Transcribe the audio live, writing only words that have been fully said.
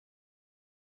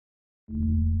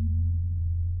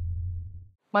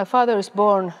My father is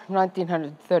born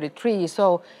 1933,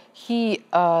 so he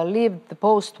lived the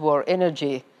post-war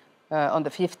energy on the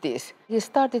 50s. He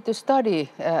started to study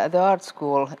at the art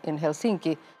school in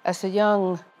Helsinki as a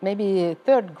young, maybe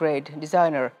third grade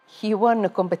designer. He won a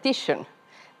competition,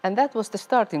 and that was the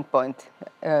starting point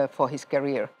for his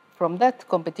career. From that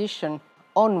competition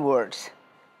onwards,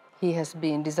 he has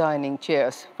been designing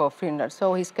chairs for Finland.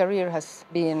 So his career has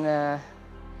been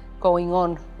going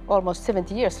on almost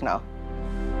 70 years now.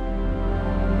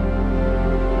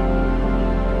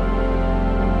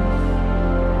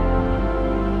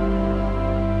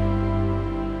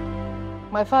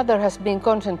 My father has been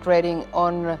concentrating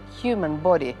on human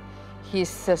body. His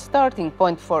starting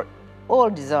point for all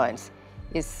designs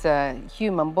is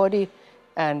human body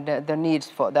and the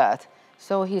needs for that.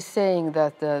 So he's saying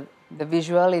that the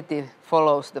visuality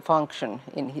follows the function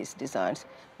in his designs,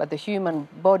 but the human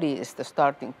body is the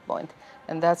starting point.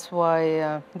 And that's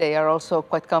why they are also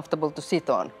quite comfortable to sit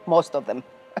on, most of them.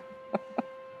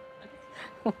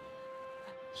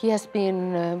 He has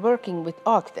been working with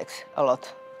architects a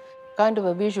lot. Kind of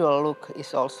a visual look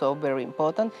is also very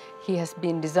important. He has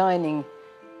been designing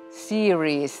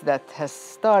series that has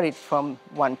started from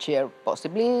one chair,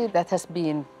 possibly. That has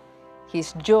been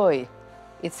his joy.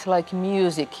 It's like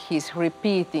music. He's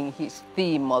repeating his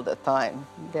theme all the time.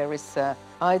 There is an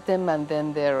item and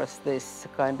then there is this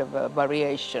kind of a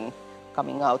variation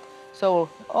coming out. So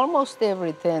almost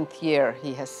every 10th year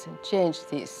he has changed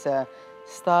his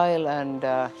style, and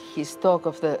his talk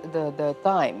of the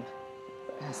time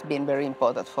has been very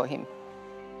important for him.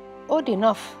 Odd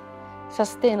enough,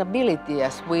 sustainability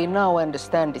as we now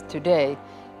understand it today,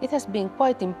 it has been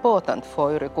quite important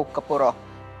for Yrjo Kukkapuro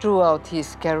throughout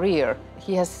his career.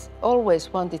 He has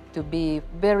always wanted to be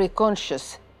very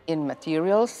conscious in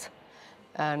materials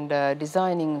and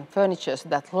designing furniture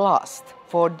that last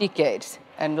for decades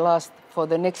and last for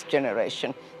the next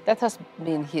generation. That has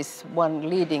been his one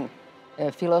leading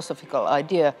philosophical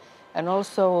idea. And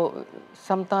also,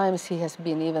 sometimes he has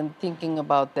been even thinking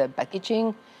about the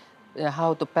packaging,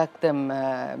 how to pack them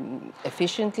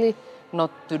efficiently,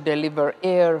 not to deliver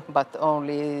air, but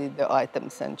only the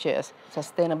items and chairs.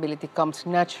 Sustainability comes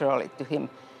naturally to him.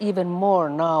 Even more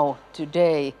now,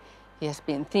 today, he has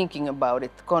been thinking about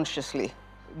it consciously.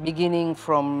 Beginning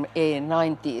from the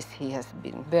 90s, he has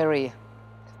been very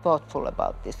thoughtful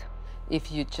about this.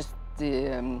 If you just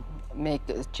make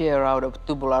a chair out of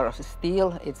tubular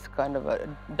steel, it's kind of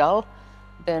dull,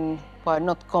 then why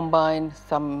not combine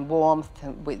some warmth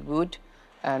with wood,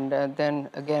 and then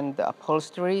again the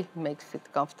upholstery makes it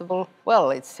comfortable. Well,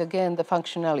 it's again the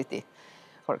functionality.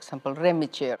 For example, Remi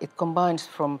chair, it combines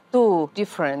from two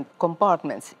different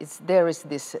compartments. There is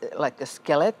this like a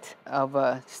skeleton of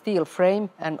a steel frame,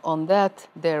 and on that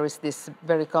there is this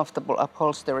very comfortable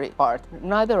upholstery part.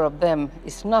 Neither of them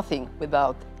is nothing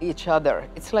without each other.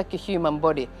 It's like a human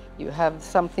body. You have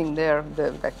something there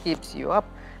that keeps you up,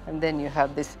 and then you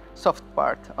have this soft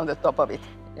part on the top of it.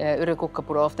 Yrjo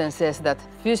Kukkapuro often says that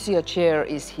physio chair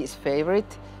is his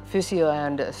favorite. Physio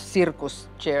and circus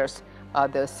chairs are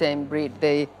the same breed.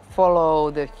 They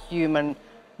follow the human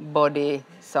body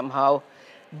somehow.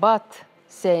 But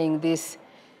saying this,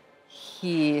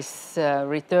 he is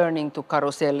returning to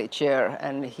carousel chair,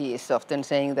 and he is often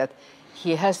saying that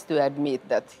he has to admit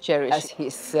that chair is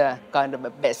his kind of a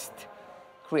best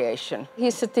creation.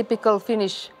 He's a typical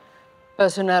Finnish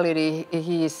personality.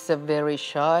 He is very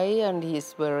shy and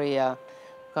he's very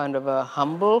kind of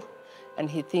humble. And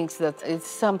he thinks that it's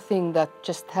something that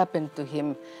just happened to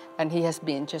him, and he has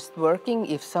been just working.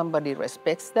 If somebody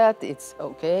respects that, it's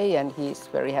okay, and he's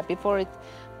very happy for it.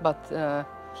 But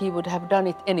he would have done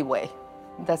it anyway.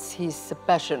 That's his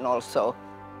passion also,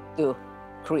 to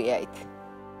create.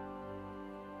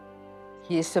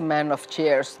 He is a man of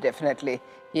chairs, definitely.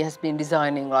 He has been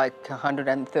designing like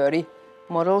 130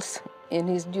 models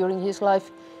during his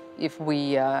life, if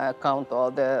we count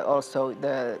also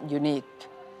the unique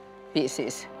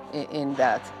pieces in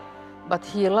that. But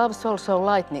he loves also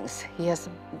lightnings. He has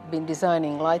been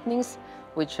designing lightnings,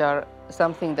 which are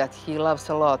something that he loves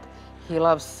a lot. He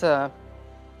loves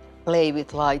play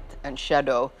with light and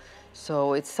shadow.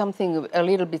 So it's something, a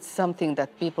little bit something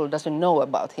that people doesn't know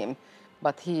about him.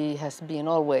 But he has been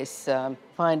always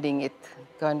finding it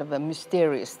kind of a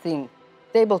mysterious thing.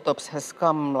 Tabletops has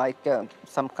come like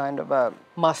some kind of a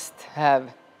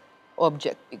must-have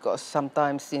object, because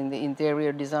sometimes in the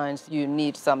interior designs you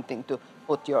need something to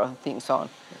put your things on.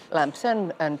 Lamps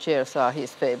and chairs are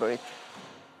his favorite,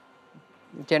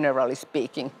 generally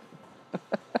speaking.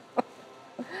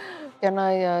 Can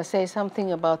I say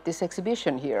something about this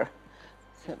exhibition here,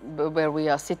 where we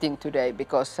are sitting today?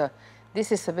 Because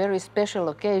This is a very special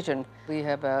occasion. We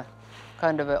have a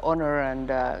kind of an honor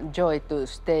and joy to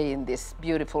stay in this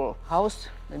beautiful house,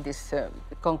 in this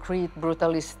concrete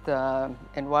brutalist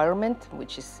environment,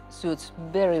 which suits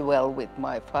very well with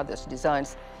my father's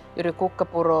designs. Yrjo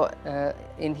Kukkapuro,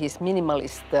 in his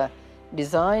minimalist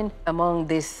design, among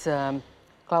this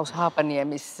Klaus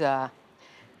Haapaniemi's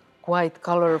quite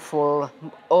colorful,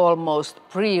 almost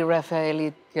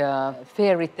pre-Raphaelic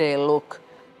fairy tale look.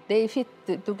 They fit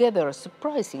together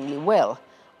surprisingly well.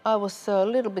 I was a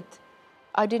little bit,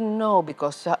 I didn't know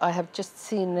because I have just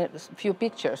seen a few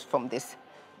pictures from this.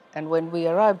 And when we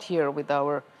arrived here with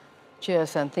our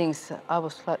chairs and things, I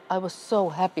was so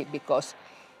happy because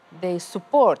they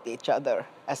support each other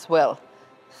as well.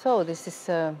 So this is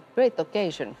a great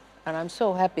occasion, and I'm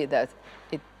so happy that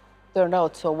it turned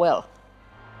out so well.